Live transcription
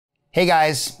Hey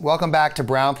guys, welcome back to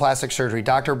Brown Plastic Surgery.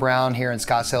 Dr. Brown here in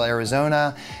Scottsdale,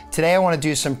 Arizona. Today I want to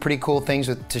do some pretty cool things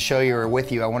to show you or with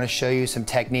you. I want to show you some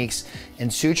techniques in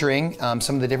suturing,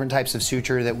 some of the different types of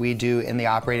suture that we do in the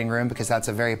operating room because that's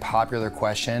a very popular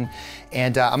question.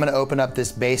 And I'm going to open up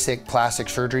this basic plastic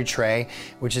surgery tray,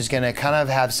 which is going to kind of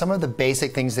have some of the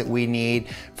basic things that we need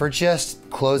for just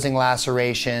closing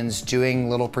lacerations, doing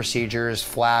little procedures,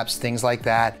 flaps, things like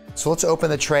that. So let's open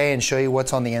the tray and show you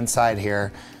what's on the inside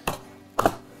here.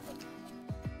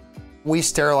 We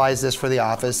sterilize this for the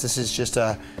office. This is just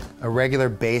a regular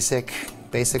basic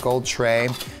old tray.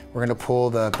 We're gonna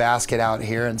pull the basket out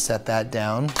here and set that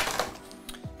down.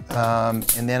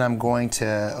 And then I'm going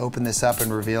to open this up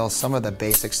and reveal some of the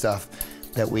basic stuff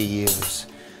that we use.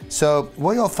 So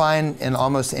what you'll find in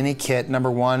almost any kit,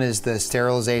 number one is the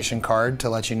sterilization card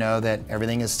to let you know that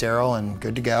everything is sterile and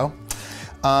good to go.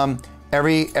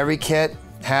 Every kit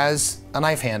has a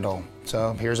knife handle.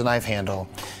 So here's a knife handle.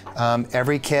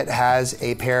 Every kit has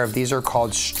a pair of, these are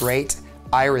called straight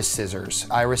iris scissors.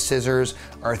 Iris scissors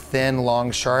are thin, long,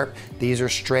 sharp. These are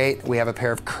straight. We have a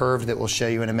pair of curved that we'll show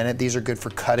you in a minute. These are good for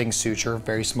cutting suture,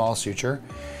 very small suture.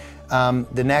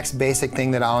 The next basic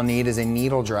thing that I'll need is a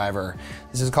needle driver.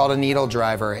 This is called a needle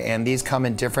driver, and these come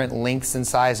in different lengths and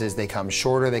sizes. They come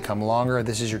shorter, they come longer.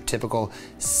 This is your typical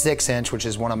 6-inch, which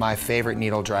is one of my favorite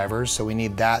needle drivers, so we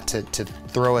need that to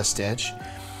throw a stitch.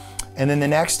 And then the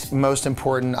next most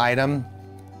important item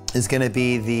is going to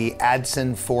be the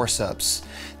Adson Forceps.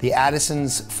 The Adson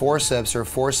Forceps or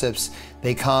forceps,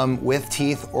 they come with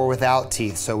teeth or without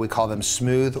teeth, so we call them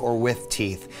smooth or with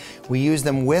teeth. We use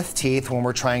them with teeth when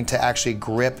we're trying to actually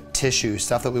grip tissue,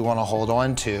 stuff that we want to hold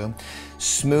on to.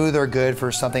 Smooth are good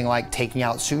for something like taking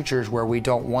out sutures where we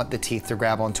don't want the teeth to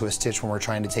grab onto a stitch when we're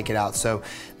trying to take it out. So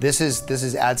this is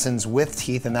Adson's with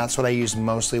teeth, and that's what I use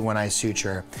mostly when I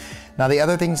suture. Now the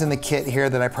other things in the kit here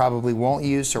that I probably won't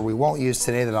use or we won't use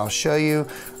today that I'll show you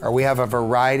are we have a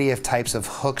variety of types of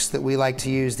hooks that we like to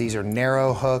use. These are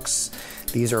narrow hooks,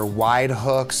 these are wide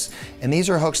hooks, and these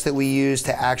are hooks that we use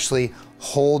to actually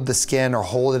hold the skin or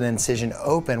hold an incision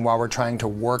open while we're trying to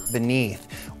work beneath,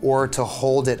 or to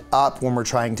hold it up when we're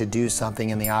trying to do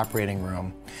something in the operating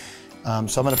room.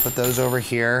 So I'm gonna put those over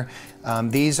here.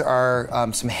 These are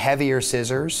some heavier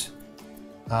scissors,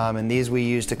 and these we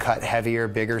use to cut heavier,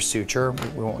 bigger suture.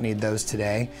 We won't need those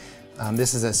today.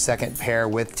 This is a second pair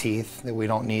with teeth that we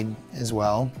don't need as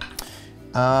well.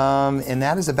 And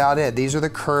that is about it. These are the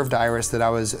curved iris that I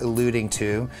was alluding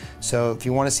to. So if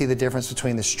you want to see the difference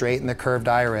between the straight and the curved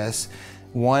iris,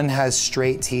 one has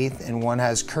straight teeth and one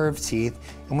has curved teeth,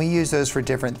 and we use those for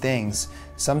different things.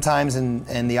 Sometimes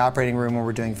in the operating room when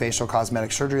we're doing facial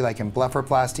cosmetic surgery, like in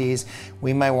blepharoplasties,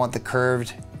 we might want the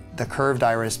curved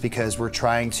iris because we're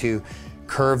trying to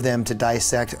curve them to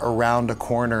dissect around a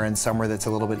corner and somewhere that's a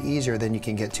little bit easier than you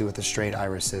can get to with the straight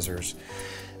iris scissors.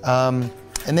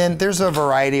 And then there's a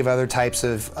variety of other types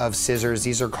of scissors.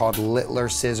 These are called Littler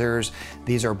scissors.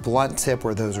 These are blunt tip,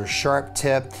 where those are sharp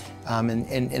tip.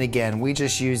 And again, we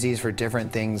just use these for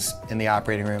different things in the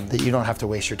operating room that you don't have to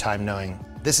waste your time knowing.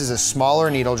 This is a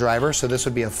smaller needle driver, so this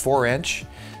would be a 4-inch,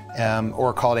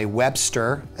 or called a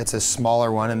Webster. It's a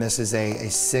smaller one, and this is a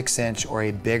 6-inch or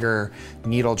a bigger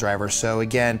needle driver. So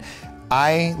again,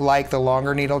 I like the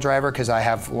longer needle driver because I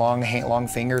have long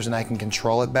fingers and I can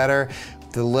control it better.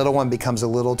 The little one becomes a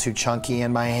little too chunky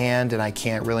in my hand and I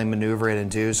can't really maneuver it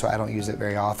and do, so I don't use it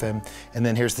very often. And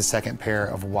then here's the second pair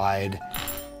of wide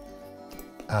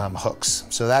hooks.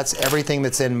 So that's everything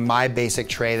that's in my basic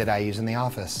tray that I use in the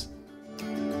office.